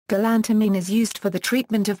Galantamine is used for the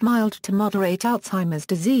treatment of mild to moderate Alzheimer's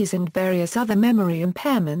disease and various other memory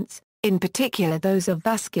impairments, in particular those of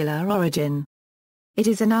vascular origin. It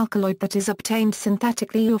is an alkaloid that is obtained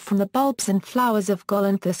synthetically or from the bulbs and flowers of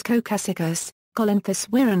Galanthus caucasicus, Galanthus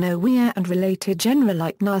woronowii and related genera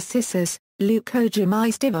like Narcissus, Leucojum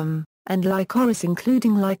aestivum, and Lycoris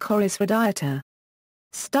including Lycoris radiata.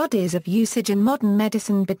 Studies of usage in modern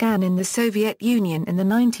medicine began in the Soviet Union in the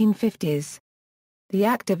 1950s. The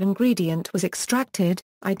active ingredient was extracted,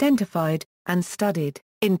 identified, and studied,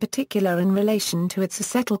 in particular in relation to its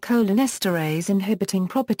acetylcholinesterase-inhibiting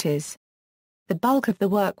properties. The bulk of the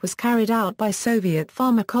work was carried out by Soviet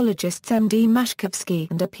pharmacologists M.D. Mashkovsky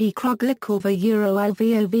and R.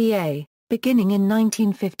 beginning in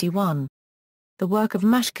 1951. The work of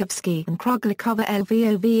Mashkovsky and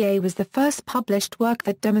Kruglikova-Lvova was the first published work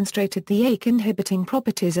that demonstrated the AChE-inhibiting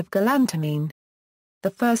properties of galantamine. The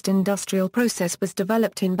first industrial process was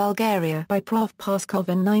developed in Bulgaria by Prof. Paskov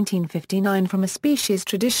in 1959 from a species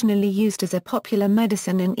traditionally used as a popular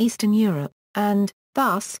medicine in Eastern Europe, and,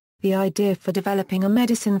 thus, the idea for developing a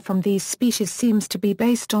medicine from these species seems to be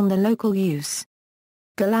based on the local use.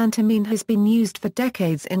 Galantamine has been used for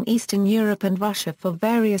decades in Eastern Europe and Russia for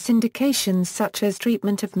various indications such as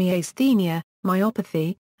treatment of myasthenia,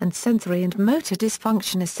 myopathy, and sensory and motor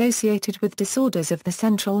dysfunction associated with disorders of the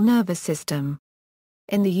central nervous system.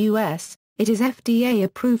 In the U.S., it is FDA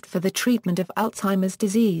approved for the treatment of Alzheimer's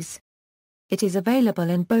disease. It is available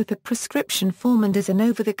in both a prescription form and as an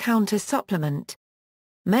over-the-counter supplement.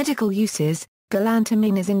 Medical uses: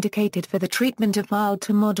 galantamine is indicated for the treatment of mild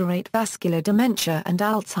to moderate vascular dementia and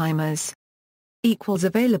Alzheimer's.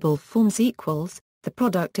 Available forms: the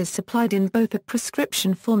product is supplied in both a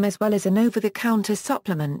prescription form as well as an over-the-counter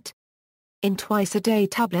supplement. In twice-a-day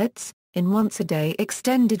tablets, in once-a-day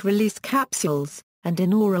extended-release capsules, and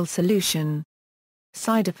in oral solution.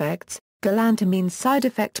 Side effects: galantamine's side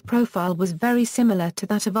effect profile was very similar to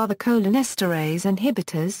that of other cholinesterase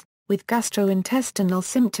inhibitors, with gastrointestinal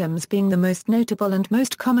symptoms being the most notable and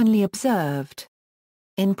most commonly observed.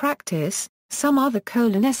 In practice, some other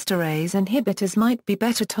cholinesterase inhibitors might be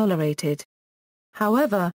better tolerated.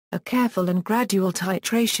 However, a careful and gradual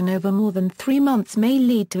titration over more than 3 months may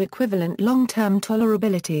lead to equivalent long-term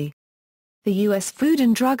tolerability. The U.S. Food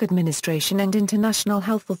and Drug Administration and international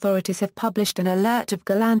health authorities have published an alert of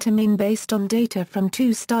galantamine based on data from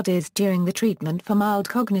 2 studies during the treatment for mild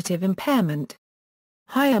cognitive impairment.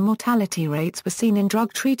 Higher mortality rates were seen in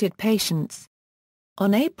drug-treated patients.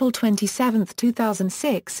 On April 27,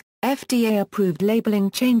 2006, FDA approved labeling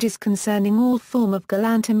changes concerning all form of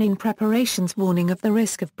galantamine preparations, warning of the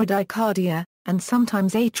risk of bradycardia, and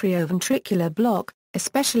sometimes atrioventricular block,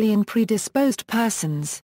 especially in predisposed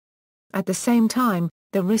persons. At the same time,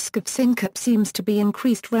 the risk of syncope seems to be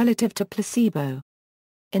increased relative to placebo.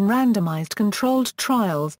 In randomized controlled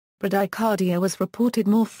trials, bradycardia was reported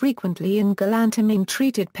more frequently in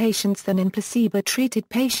galantamine-treated patients than in placebo-treated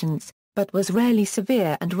patients, but was rarely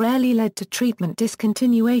severe and rarely led to treatment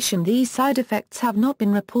discontinuation. These side effects have not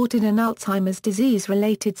been reported in Alzheimer's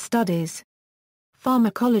disease-related studies.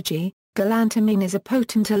 Pharmacology: galantamine is a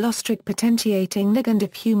potent allostric potentiating ligand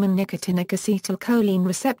of human nicotinic acetylcholine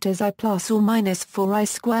receptors I plus or minus 4 I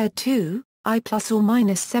squared 2, I plus or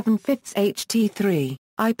minus 7/5 HT3,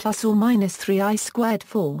 I plus or minus 3 I squared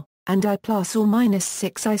 4, and I plus or minus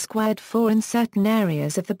 6 I squared 4 in certain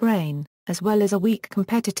areas of the brain, as well as a weak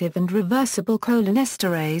competitive and reversible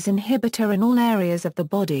cholinesterase inhibitor in all areas of the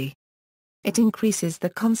body. It increases the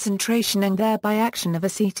concentration and thereby action of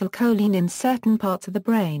acetylcholine in certain parts of the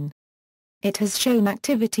brain. It has shown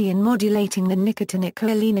activity in modulating the nicotinic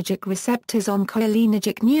cholinergic receptors on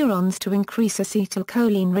cholinergic neurons to increase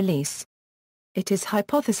acetylcholine release. It is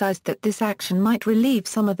hypothesized that this action might relieve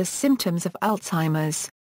some of the symptoms of Alzheimer's.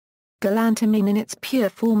 Galantamine in its pure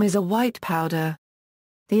form is a white powder.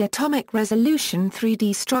 The atomic resolution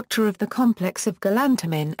 3D structure of the complex of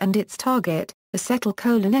galantamine and its target,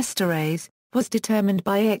 acetylcholinesterase, was determined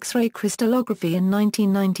by X-ray crystallography in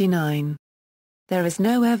 1999. There is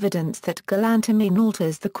no evidence that galantamine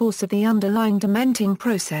alters the course of the underlying dementing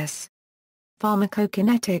process.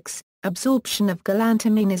 Pharmacokinetics: absorption of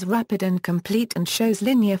galantamine is rapid and complete and shows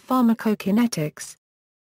linear pharmacokinetics.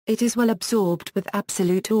 It is well absorbed with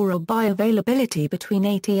absolute oral bioavailability between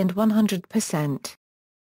 80 and 100%.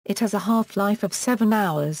 It has a half-life of 7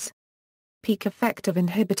 hours. Peak effect of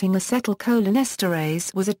inhibiting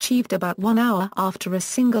acetylcholinesterase was achieved about 1 hour after a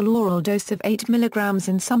single oral dose of 8 mg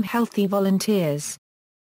in some healthy volunteers.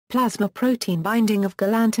 Plasma protein binding of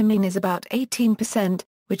galantamine is about 18%,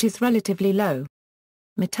 which is relatively low.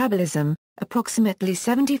 Metabolism: approximately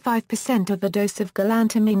 75% of a dose of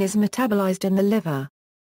galantamine is metabolized in the liver.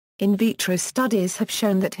 In vitro studies have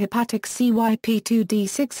shown that hepatic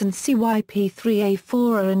CYP2D6 and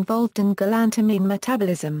CYP3A4 are involved in galantamine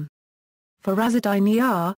metabolism. For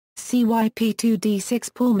Razidine-ER,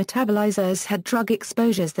 CYP2D6 poor metabolizers had drug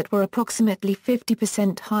exposures that were approximately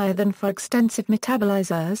 50% higher than for extensive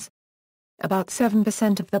metabolizers. About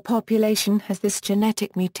 7% of the population has this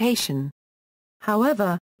genetic mutation.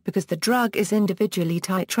 However, because the drug is individually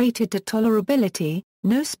titrated to tolerability,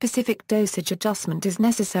 no specific dosage adjustment is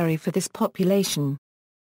necessary for this population.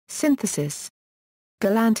 Synthesis.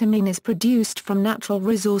 Galantamine is produced from natural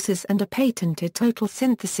resources and a patented total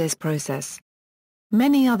synthesis process.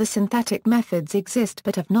 Many other synthetic methods exist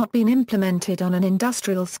but have not been implemented on an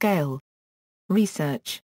industrial scale.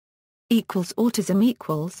 Research. Autism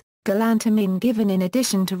Galantamine given in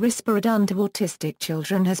addition to risperidone to autistic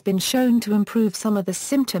children has been shown to improve some of the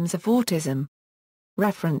symptoms of autism.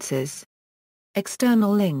 References.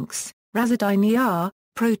 External links: Razidine-ER,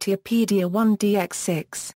 Proteopedia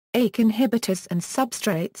 1DX6, AChE inhibitors and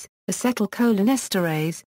substrates,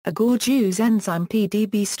 acetylcholinesterase, a Gorgius enzyme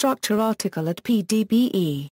PDB structure article at PDBE.